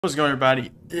What's going on,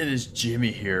 everybody? It is Jimmy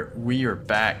here. We are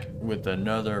back with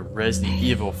another Resident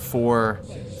Evil 4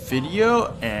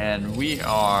 video, and we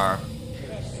are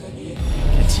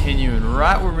continuing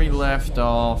right where we left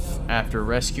off after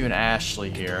rescuing Ashley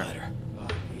here.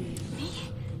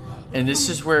 And this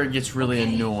is where it gets really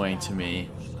annoying to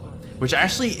me, which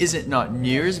actually isn't not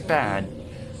near as bad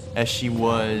as she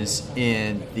was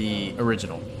in the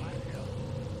original.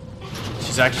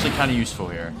 She's actually kind of useful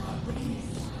here.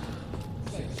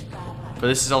 But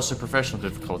this is also professional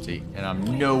difficulty, and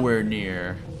I'm nowhere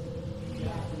near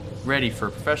ready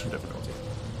for professional difficulty.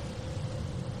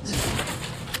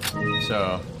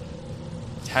 So,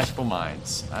 detachable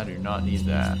mines. I do not need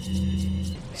that.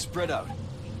 Spread out.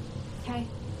 Okay.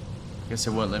 Guess it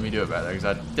wouldn't let me do it back there, because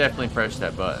I definitely pressed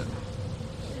that button.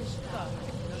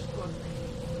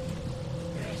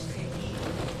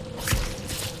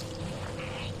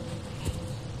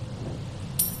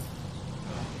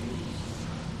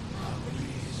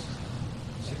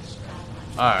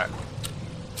 Alright.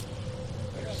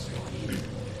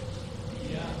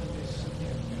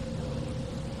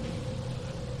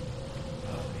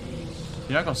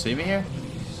 You're not gonna see me here?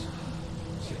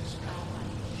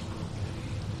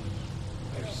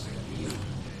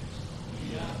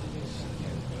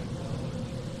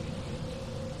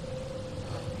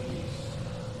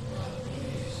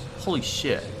 Holy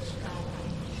shit.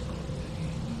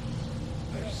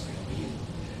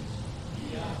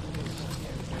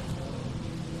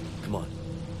 Come on.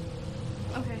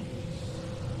 Okay.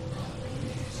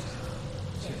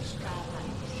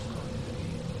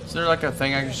 Is there like a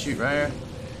thing I can shoot right here?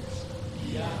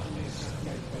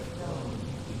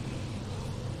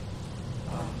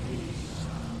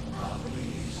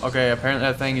 Okay, apparently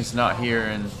that thing is not here,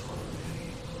 and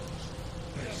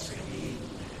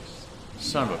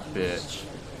son of a bitch.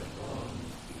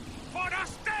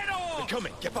 They're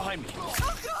coming. Get behind me.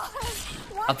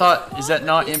 I thought, is that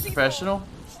not in professional?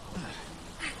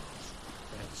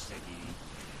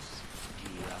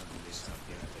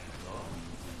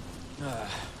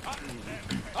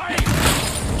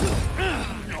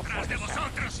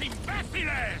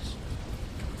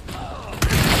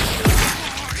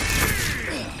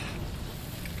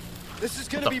 This is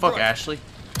What gonna the be fuck, bright. Ashley?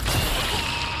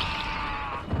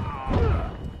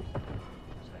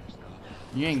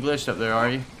 You ain't glitched up there, are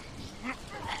you?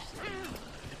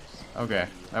 Okay,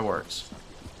 that works.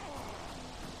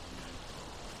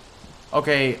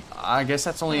 Okay, I guess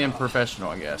that's only in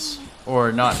professional, I guess.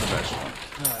 Or not professional.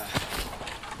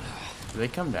 Do they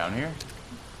come down here?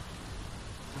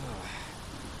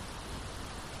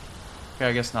 Okay,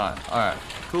 I guess not. Alright,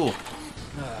 cool.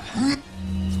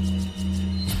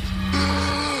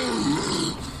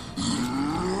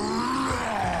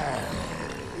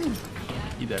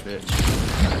 Eat that bitch.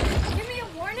 Give me a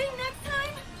warning next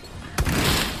time?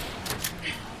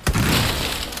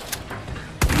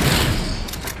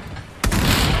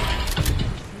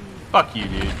 Fuck you,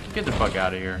 dude. Get the fuck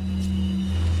out of here.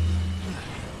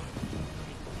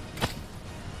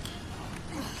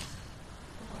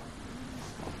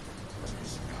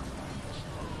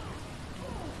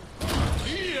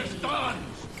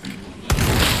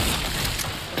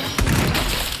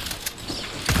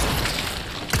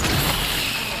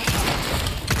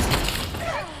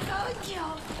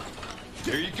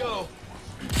 Here you go.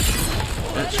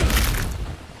 Bitch.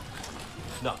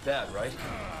 Not bad, right?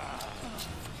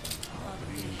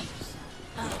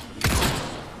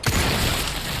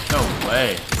 No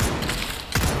way.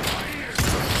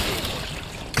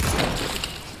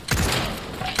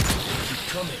 Keep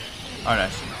coming. Alright,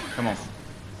 Ashley. Come on.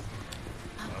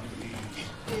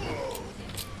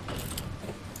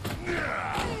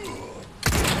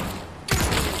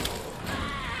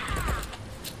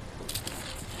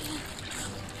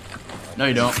 No,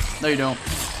 you don't. No, you don't.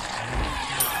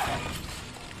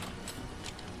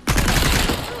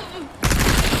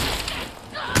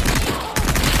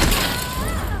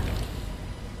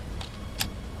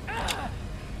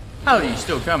 How are you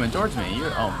still coming towards me?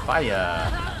 You're on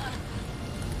fire.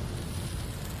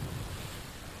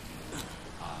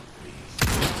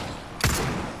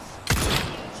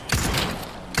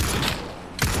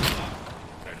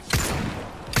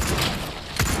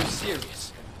 You're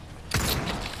serious.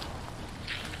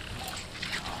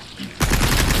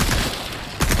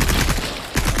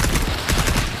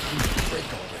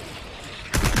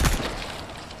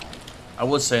 I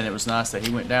was saying it was nice that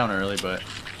he went down early, but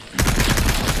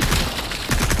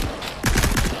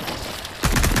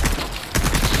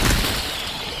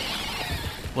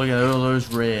look at all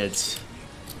those reds.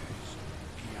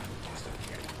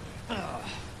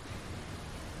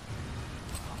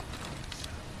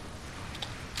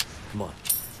 Come on.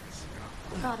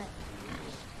 Got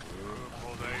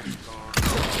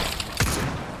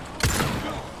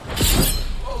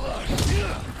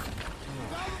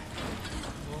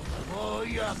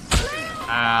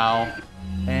Ow.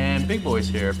 And Big Boy's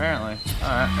here, apparently.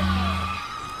 Alright.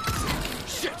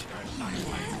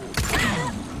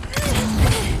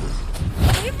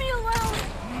 Leave me alone.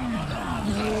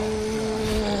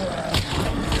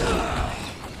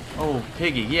 Oh,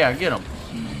 Piggy. Yeah, get him.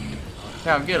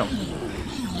 Cow, get him.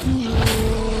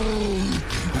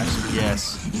 Actually,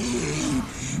 yes.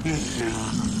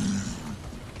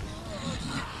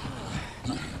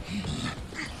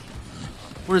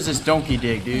 Where's this donkey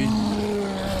dig, dude?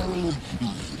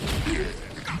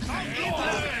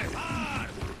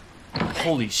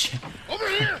 Holy shit.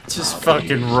 Just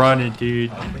fucking running,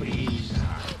 dude.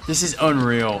 This is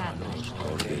unreal.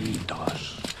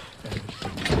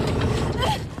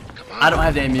 I don't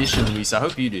have the ammunition, Luis. I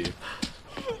hope you do.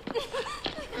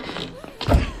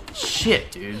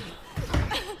 Shit, dude.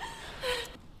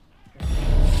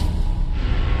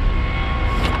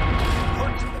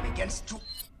 Working them against two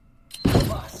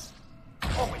of us.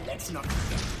 Oh, and let's not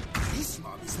forget, this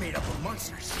mob is made up of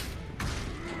monsters.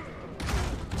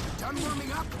 Done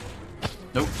warming up?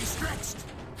 Nope. You stretched.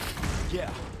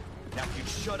 Yeah. Now if you'd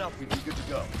shut up, we'd be good to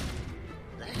go.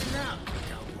 Lighten up,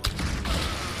 cowboy.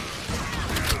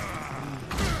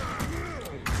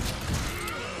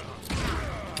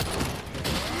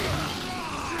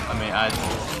 I mean, I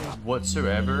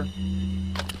whatsoever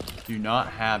do not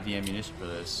have the ammunition for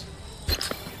this.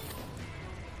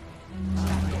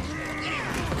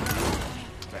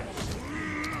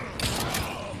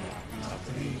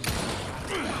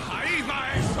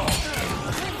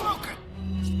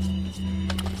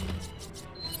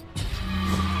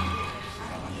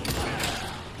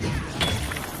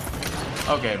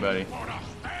 Okay, buddy.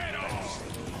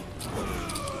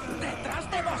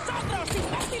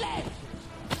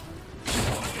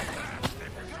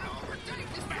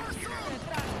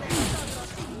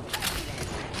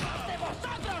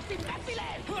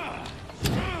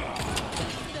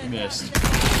 Missed.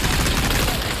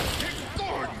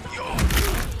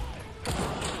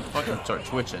 Fucking start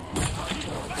twitching.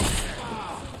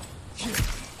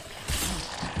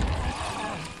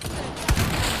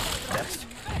 Next.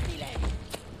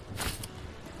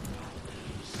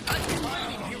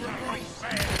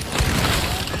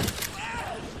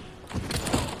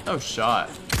 No shot.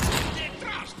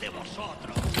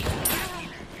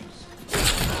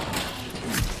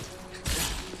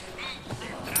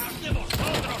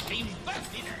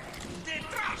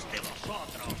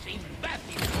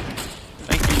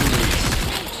 Thank you, Luis.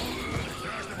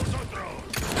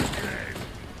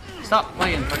 Stop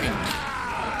playing fucking.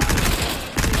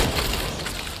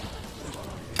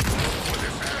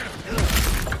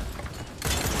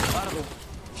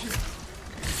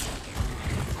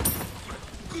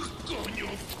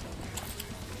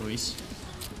 Luis.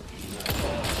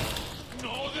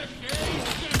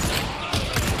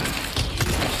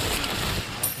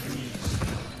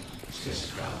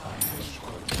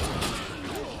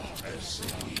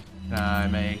 I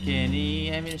make any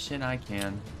ammunition I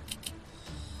can.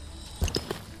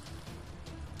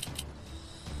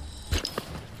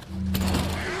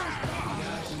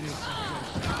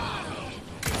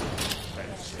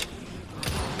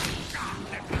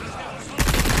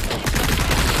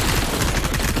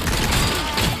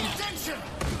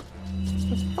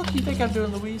 What the fuck do you think I'm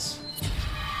doing, Luis?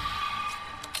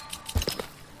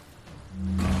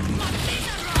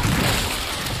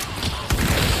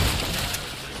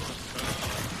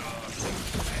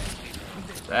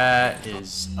 That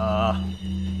is,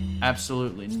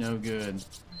 absolutely no good.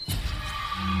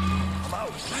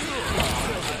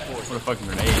 What a fucking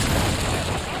grenade.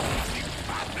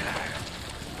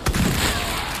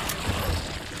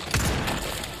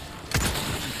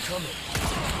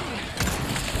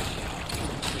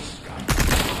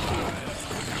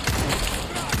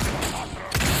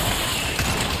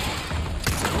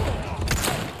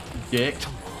 Dick.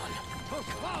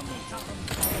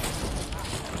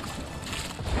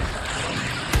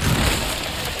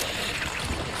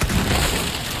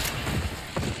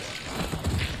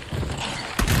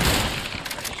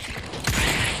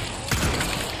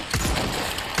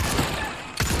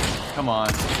 Come on.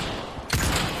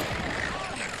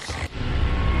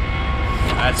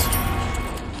 That's...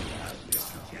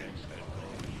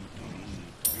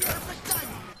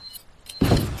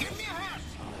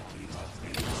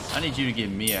 I need you to give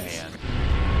me a hand.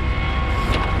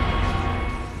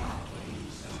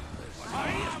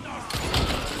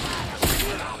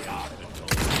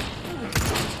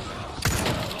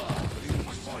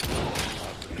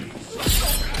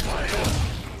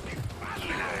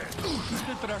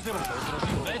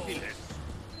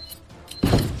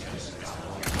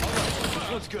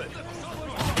 Looks good.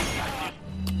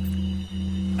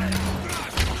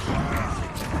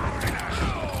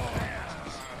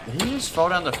 Did he just fall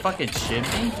down the fucking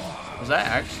chimney? Was that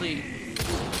actually...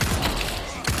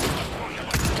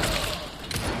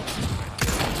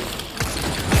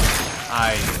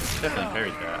 I definitely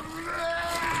parried that.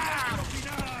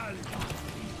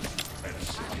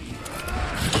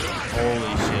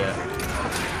 Holy shit.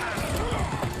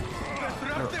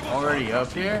 We're already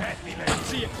up here?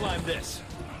 See you climb this.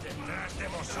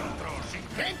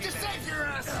 Came to save your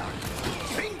ass!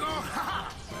 Bingo! Haha!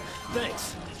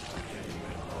 Thanks.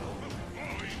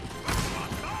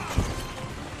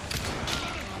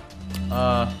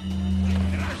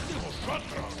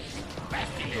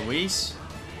 Luis?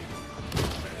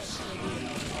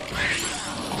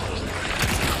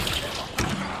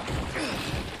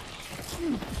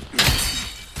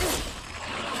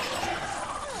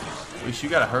 Luis, you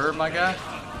got a hurt, my guy?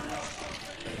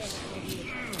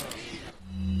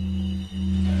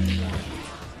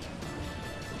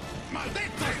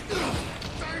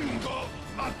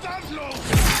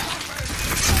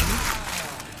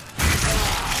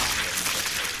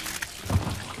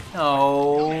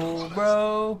 No,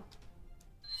 bro.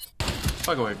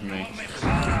 Fuck away from me.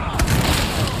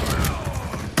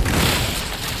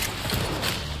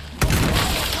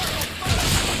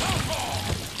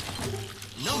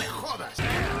 No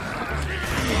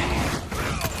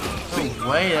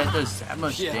way, that does that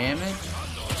much damage?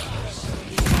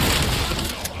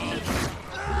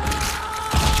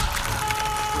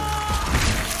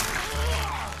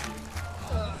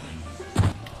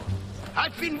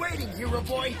 I've been waiting, hero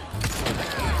boy.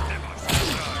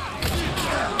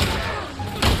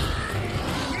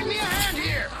 Give me a hand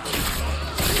here.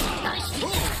 Nice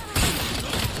move.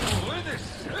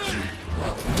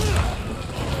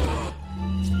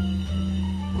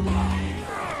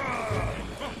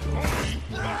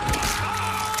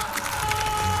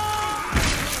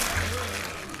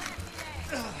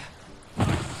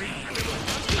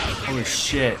 Holy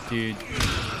shit, dude.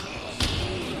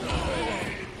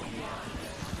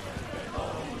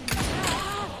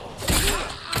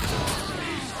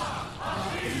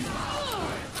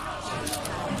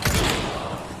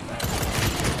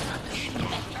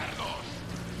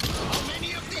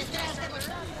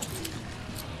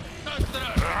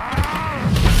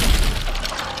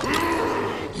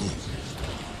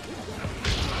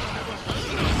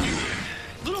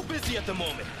 Little busy at the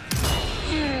moment.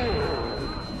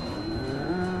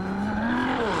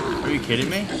 Are you kidding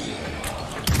me?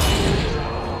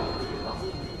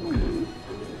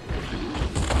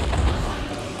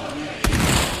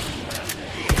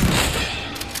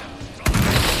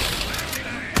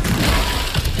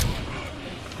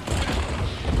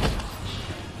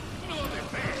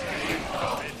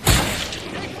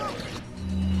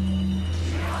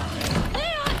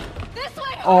 This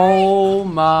way! Oh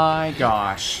my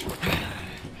gosh.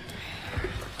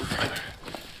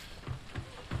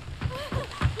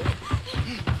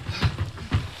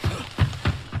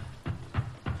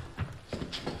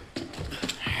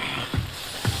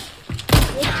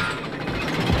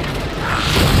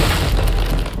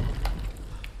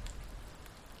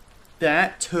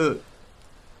 That took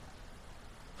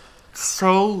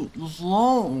so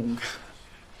long.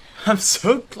 I'm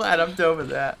so glad I'm done with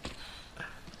that.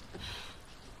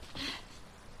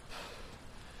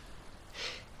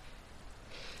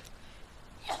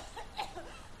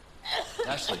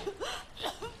 Ashley.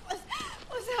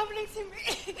 What's happening to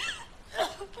me?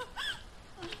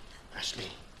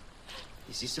 Ashley,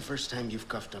 is this the first time you've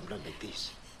coughed on blood like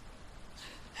this?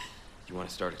 You want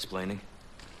to start explaining?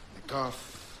 The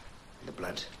cough, the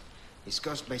blood, is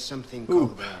caused by something Ooh,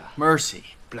 called mercy.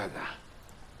 plaga.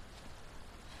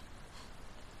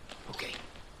 Okay.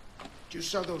 You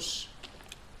saw those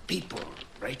people,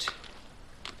 right?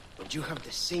 But you have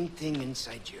the same thing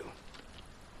inside you.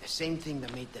 The same thing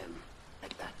that made them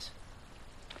like that.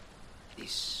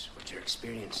 This, what you're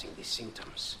experiencing, these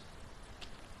symptoms,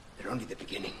 they're only the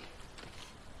beginning.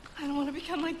 I don't want to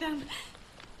become like them.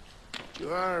 You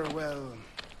are, well,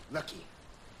 lucky.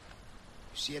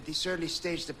 You see, at this early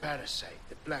stage, the parasite,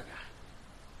 the plaga,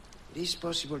 it is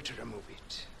possible to remove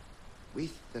it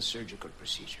with a surgical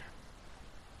procedure.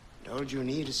 And all you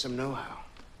need is some know-how.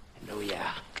 And oh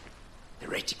yeah, the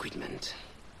right equipment.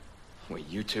 Wait,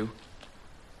 you two?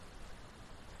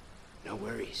 No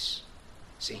worries.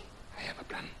 See, I have a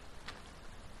plan.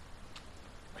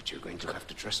 But you're going to have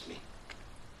to trust me.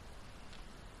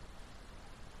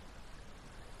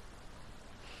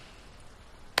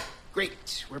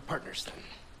 Great, we're partners then.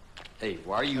 Hey,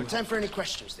 why are you... No time for any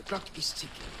questions. The clock is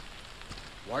ticking.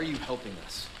 Why are you helping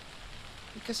us?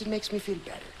 Because it makes me feel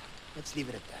better. Let's leave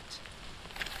it at that.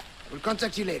 I will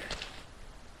contact you later.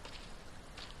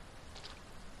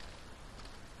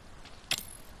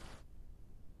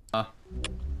 I'm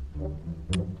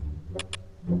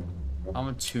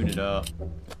gonna tune it up.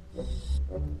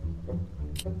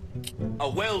 A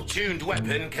well-tuned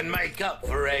weapon can make up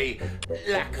for a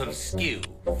lack of skill,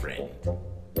 friend.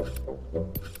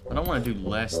 I don't want to do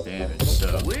less damage,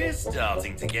 so... We're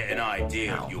starting to get an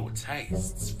idea of your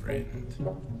tastes, friend.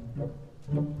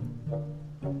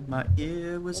 My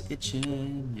ear was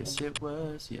itching. Yes, it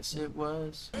was. Yes, it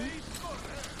was.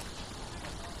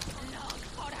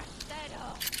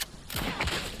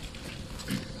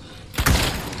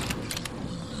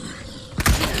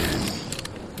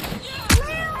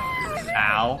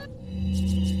 Ow.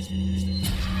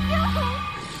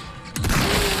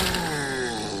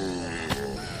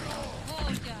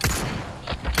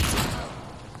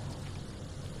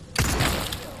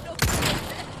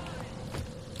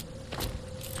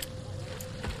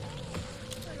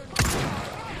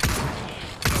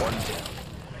 One down.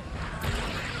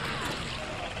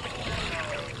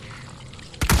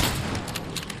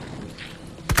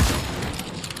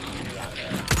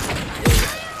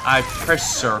 I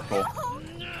press circle.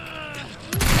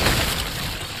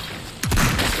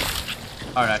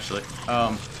 Alright, actually.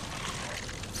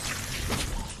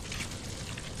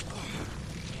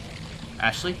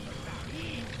 Ashley?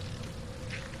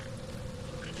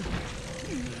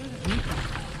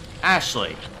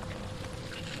 Ashley.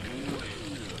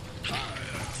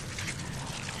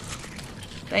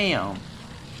 Damn.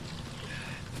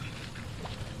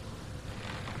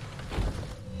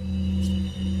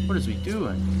 What is we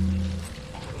doing?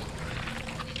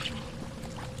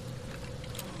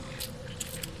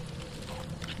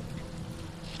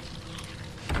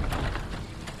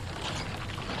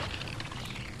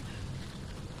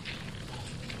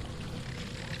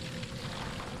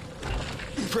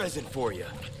 Present for you.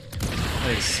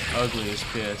 That is ugly as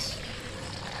piss.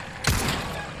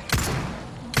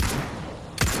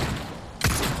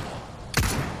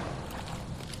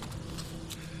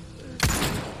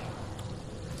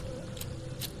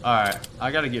 Alright,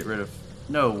 I gotta get rid of...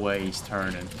 No way he's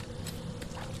turning.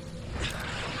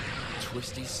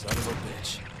 Twisty son of a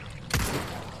bitch.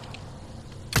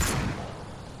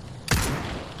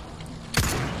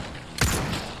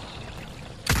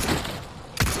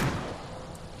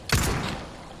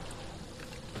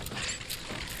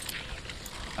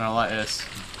 I don't like this.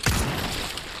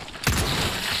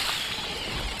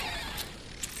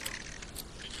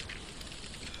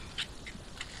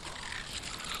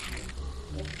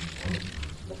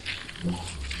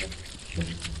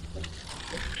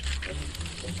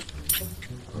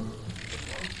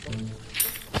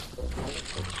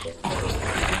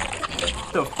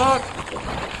 The fuck?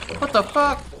 What the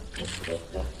fuck?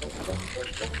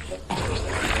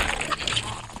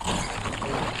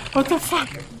 What the fuck?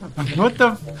 What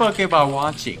the fuck am I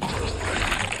watching?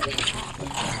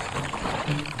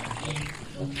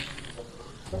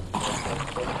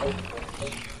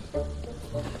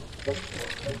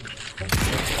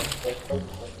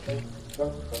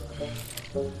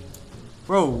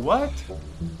 Bro, what?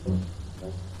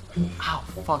 Ow,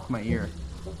 fuck my ear.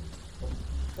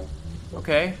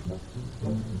 Okay.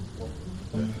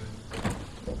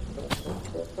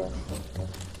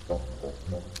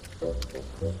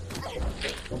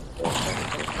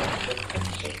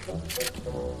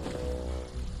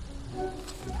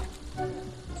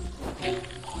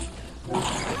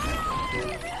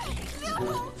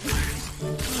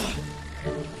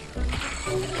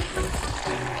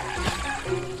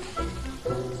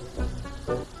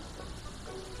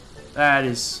 That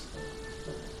is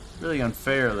really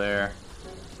unfair there.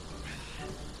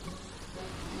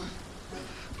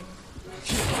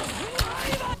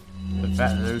 The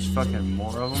fact that there's fucking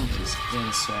more of them is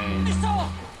insane.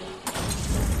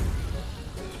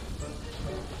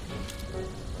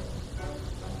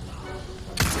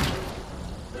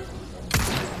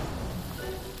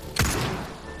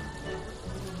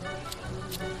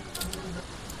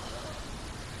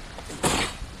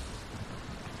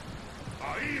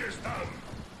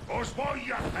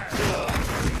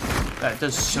 That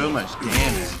does so much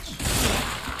damage.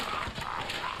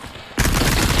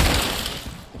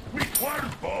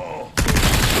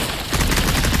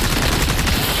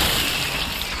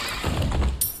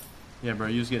 Yeah, bro,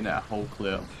 you was getting that whole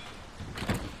clip.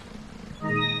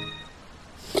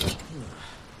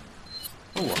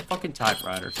 Oh, a fucking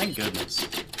typewriter. Thank goodness.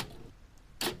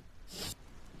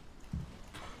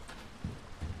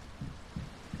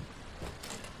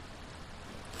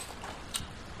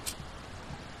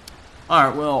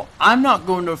 Alright, well, I'm not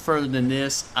going no further than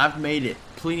this. I've made it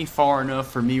plenty far enough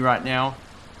for me right now.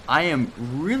 I am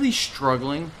really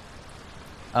struggling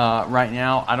right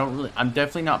now. I'm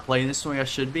definitely not playing this the way I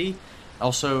should be.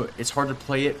 Also, it's hard to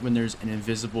play it when there's an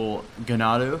invisible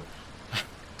Ganado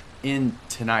in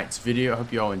tonight's video. I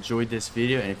hope you all enjoyed this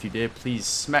video, and if you did, please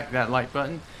smack that like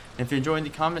button. And if you're enjoying the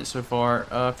comments so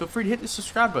far, feel free to hit the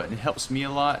subscribe button. It helps me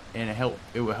a lot, and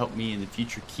it will help me in the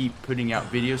future keep putting out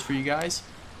videos for you guys.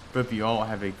 Hope you all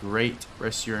have a great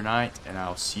rest of your night, and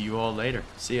I'll see you all later.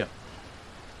 See ya.